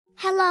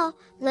Hello,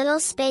 little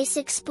space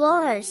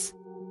explorers!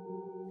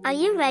 Are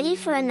you ready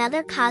for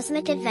another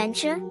cosmic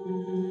adventure?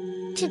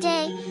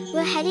 Today,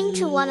 we're heading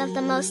to one of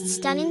the most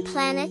stunning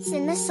planets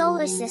in the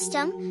solar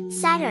system,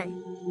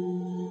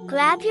 Saturn.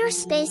 Grab your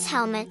space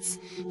helmets,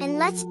 and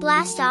let's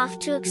blast off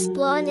to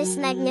explore this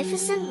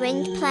magnificent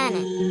ringed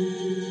planet.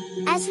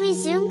 As we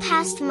zoom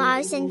past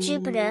Mars and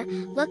Jupiter,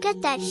 look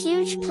at that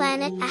huge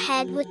planet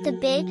ahead with the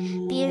big,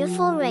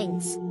 beautiful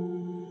rings.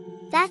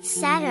 That's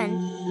Saturn.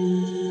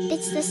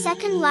 It's the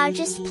second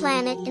largest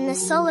planet in the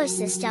solar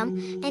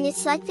system, and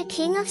it's like the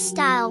king of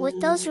style with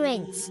those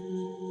rings.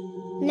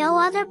 No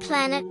other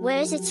planet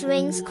wears its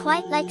rings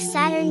quite like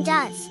Saturn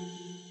does.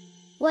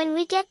 When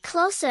we get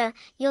closer,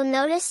 you'll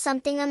notice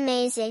something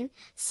amazing.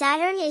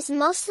 Saturn is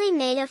mostly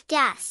made of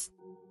gas.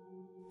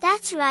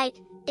 That's right,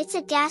 it's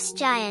a gas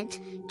giant,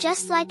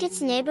 just like its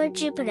neighbor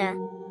Jupiter.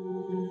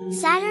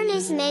 Saturn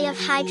is made of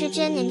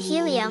hydrogen and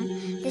helium,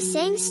 the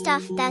same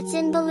stuff that's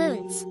in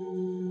balloons.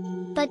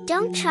 But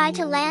don't try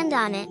to land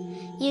on it,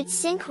 you'd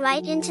sink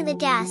right into the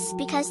gas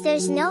because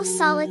there's no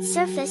solid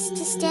surface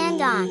to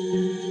stand on.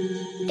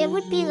 It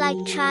would be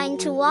like trying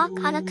to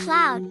walk on a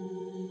cloud.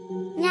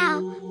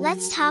 Now,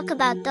 let's talk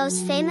about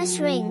those famous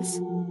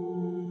rings.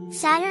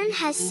 Saturn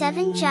has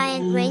 7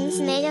 giant rings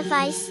made of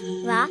ice,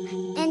 rock,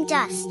 and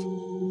dust.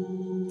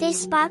 They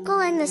sparkle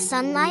in the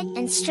sunlight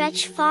and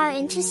stretch far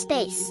into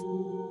space.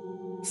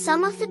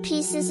 Some of the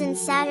pieces in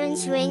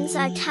Saturn's rings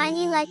are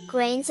tiny like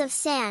grains of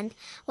sand,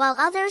 while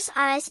others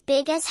are as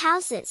big as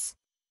houses.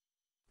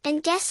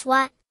 And guess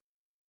what?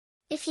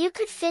 If you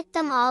could fit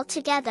them all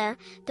together,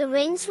 the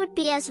rings would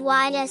be as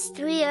wide as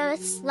 3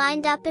 Earths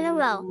lined up in a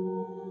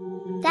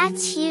row.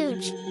 That's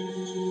huge!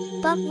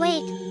 But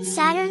wait,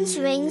 Saturn's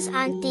rings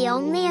aren't the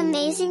only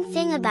amazing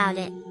thing about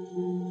it.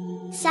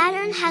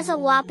 Saturn has a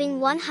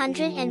whopping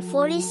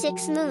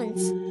 146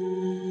 moons.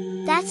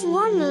 That's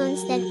more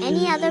moons than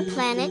any other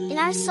planet in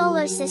our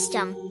solar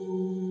system.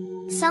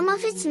 Some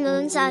of its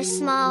moons are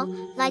small,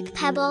 like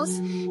pebbles,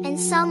 and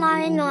some are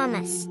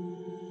enormous.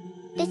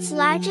 Its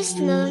largest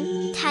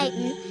moon,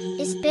 Titan,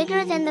 is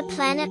bigger than the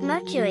planet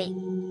Mercury.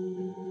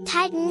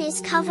 Titan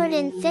is covered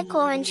in thick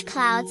orange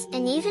clouds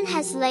and even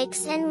has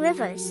lakes and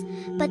rivers,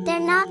 but they're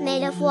not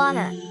made of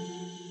water.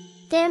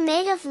 They're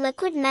made of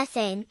liquid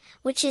methane,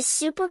 which is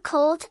super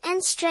cold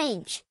and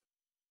strange.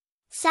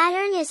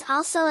 Saturn is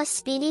also a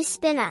speedy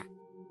spinner.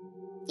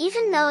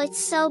 Even though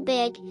it's so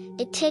big,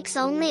 it takes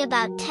only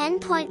about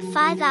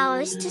 10.5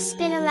 hours to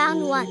spin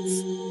around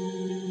once.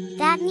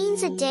 That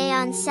means a day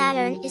on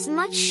Saturn is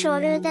much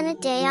shorter than a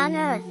day on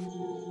Earth.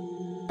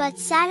 But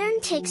Saturn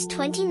takes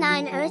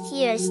 29 Earth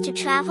years to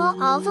travel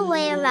all the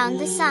way around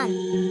the Sun.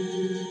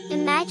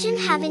 Imagine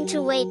having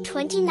to wait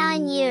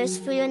 29 years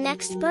for your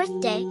next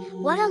birthday.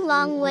 What a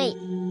long wait!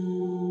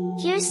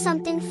 Here's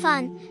something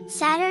fun.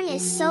 Saturn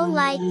is so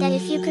light that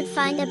if you could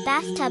find a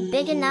bathtub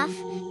big enough,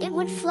 it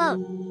would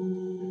float.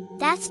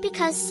 That's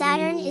because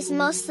Saturn is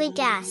mostly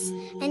gas,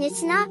 and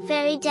it's not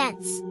very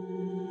dense.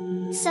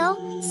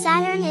 So,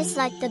 Saturn is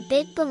like the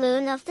big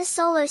balloon of the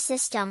solar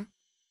system.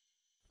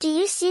 Do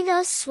you see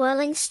those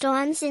swirling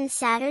storms in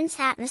Saturn's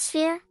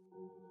atmosphere?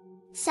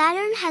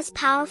 Saturn has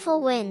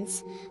powerful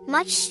winds,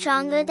 much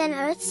stronger than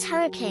Earth's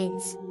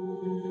hurricanes.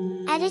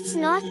 At its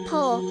North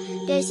Pole,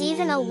 there's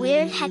even a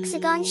weird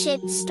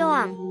hexagon-shaped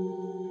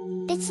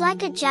storm. It's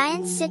like a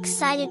giant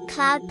 6-sided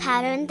cloud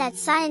pattern that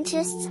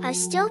scientists are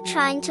still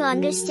trying to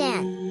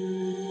understand.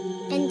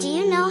 And do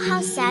you know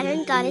how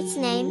Saturn got its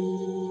name?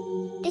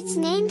 It's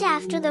named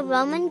after the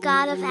Roman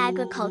god of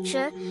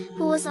agriculture,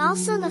 who was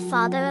also the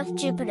father of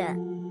Jupiter.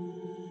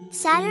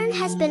 Saturn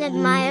has been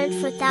admired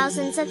for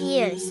thousands of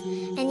years,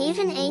 and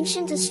even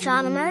ancient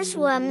astronomers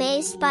were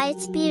amazed by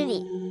its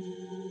beauty.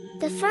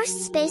 The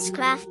first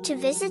spacecraft to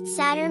visit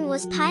Saturn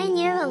was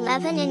Pioneer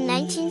 11 in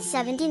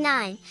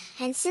 1979,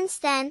 and since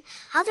then,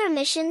 other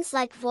missions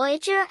like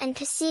Voyager and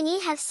Cassini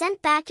have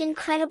sent back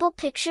incredible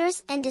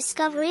pictures and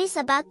discoveries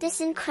about this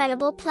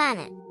incredible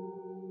planet.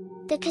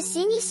 The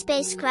Cassini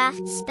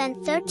spacecraft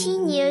spent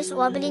 13 years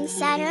orbiting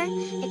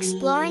Saturn,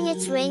 exploring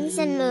its rings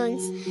and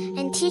moons,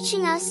 and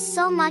teaching us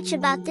so much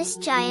about this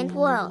giant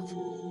world.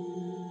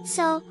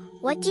 So,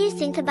 what do you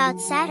think about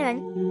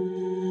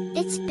Saturn?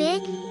 It's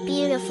big,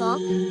 beautiful,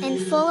 and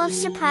full of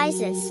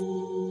surprises.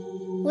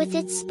 With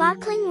its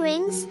sparkling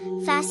rings,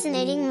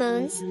 fascinating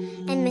moons,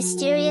 and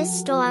mysterious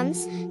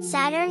storms,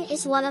 Saturn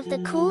is one of the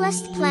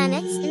coolest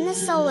planets in the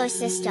solar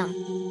system.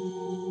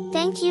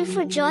 Thank you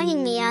for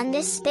joining me on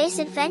this space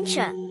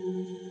adventure.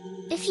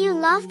 If you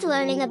loved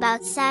learning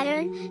about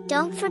Saturn,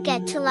 don't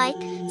forget to like,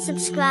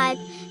 subscribe,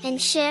 and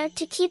share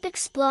to keep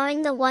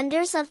exploring the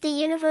wonders of the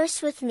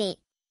universe with me.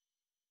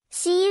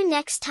 See you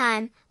next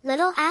time,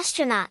 little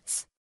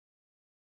astronauts.